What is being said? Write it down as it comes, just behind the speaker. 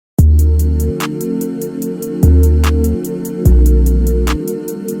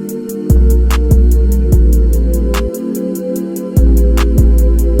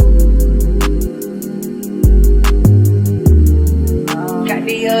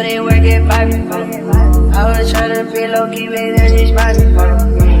video, they work it poppin'. I was tryna be low key, baby, that's just poppin'.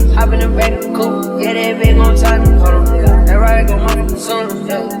 Hop in the back of the coupe, yeah, that bitch gon' top me. That ride gon' move soon,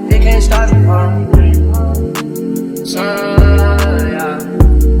 yeah, they can't stop me. Yeah.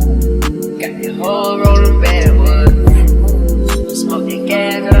 Got the whole rollin' backwoods. Smoke the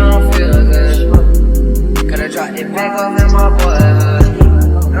gas, I don't feel good. Coulda dropped it back off in my boyhood.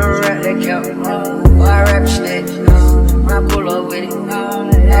 Don't rap that cap, boy, I rap snitch. I pull up with it, I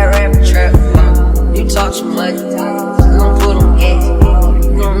rap trap. You talk too much, you gon' put on gas.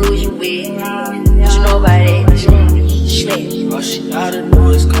 You gon' lose your wig, but you know about that. Snitch. All she gotta do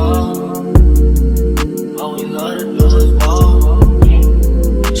is call. All we gotta do is ball.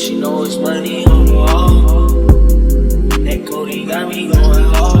 She know it's money on the wall. That Cody got me going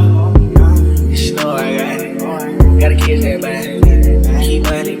hard. She know I got it. Gotta kiss that body. Keep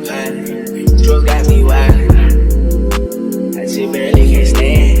money piling. Drugs got me wild. I just barely can't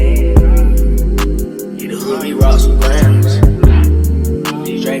stand. Get the hood, we rock some grams.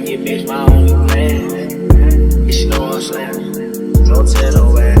 These drinking bitch, my only plan. And she know I'm slamming. Don't tell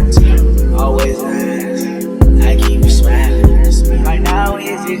no ass. Always ask. I keep you smiling. Right now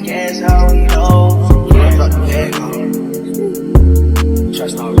it's just cash, all we know. Can't fuck the bag on.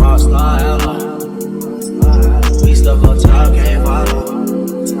 Trust no rock star, hello. We stuck on top, can't follow.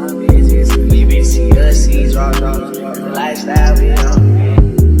 We been see us, see drop. The lifestyle we on.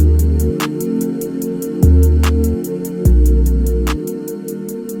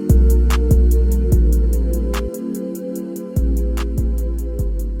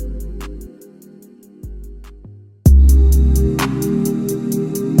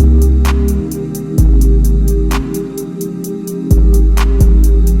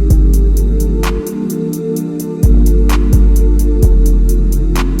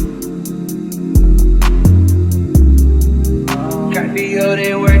 Video,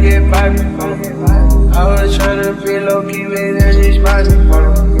 they work it poppin'. I was tryna be low key, baby, that's just poppin'.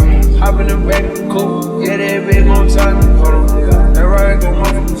 Hop in the back of the coupe, yeah, that bitch gon' top me. That ride gon'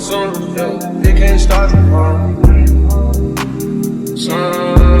 move soon, yeah, they can't stop me.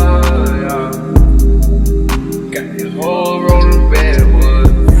 Yeah. Got the whole rollin'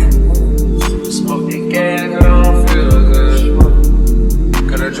 backwoods. Smoke the gas, I don't feel good.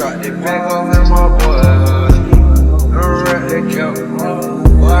 Coulda dropped it back off in my boyhood. Don't rap that cap,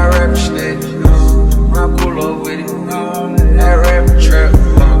 boy, I rap snitch. I pull up with it, I rap trap.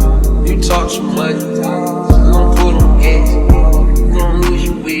 You talk too much, you gon' put on gas. You gon' lose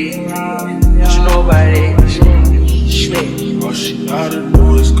your wig, but you know about that. Snitch. All she gotta do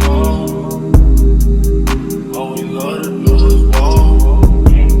is call. All we gotta do is ball.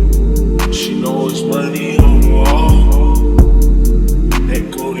 She know it's money on the wall. That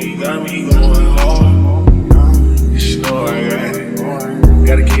Cody got me going hard. She know I got it.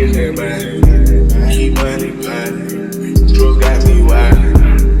 Gotta kiss that body. Keep money piling. Drugs got me wild.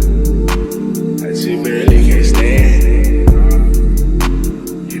 I just barely can't stand.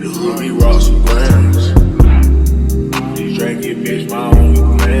 Get the hood, we rock some grams. These drinking bitch, my only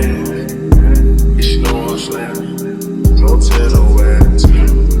plan. And she know I'm slamming. Don't tell no ass.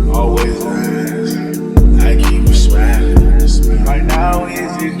 Always ask. I keep you smiling. Right now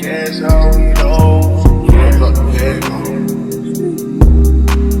it's just cash, all we know. Can't fuck the bag on.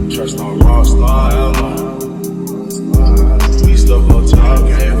 Trust no rock star, hello. We stuck on top,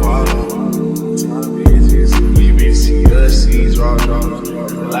 can't follow. We been see us, see drop.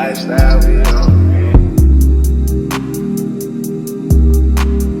 The lifestyle we on.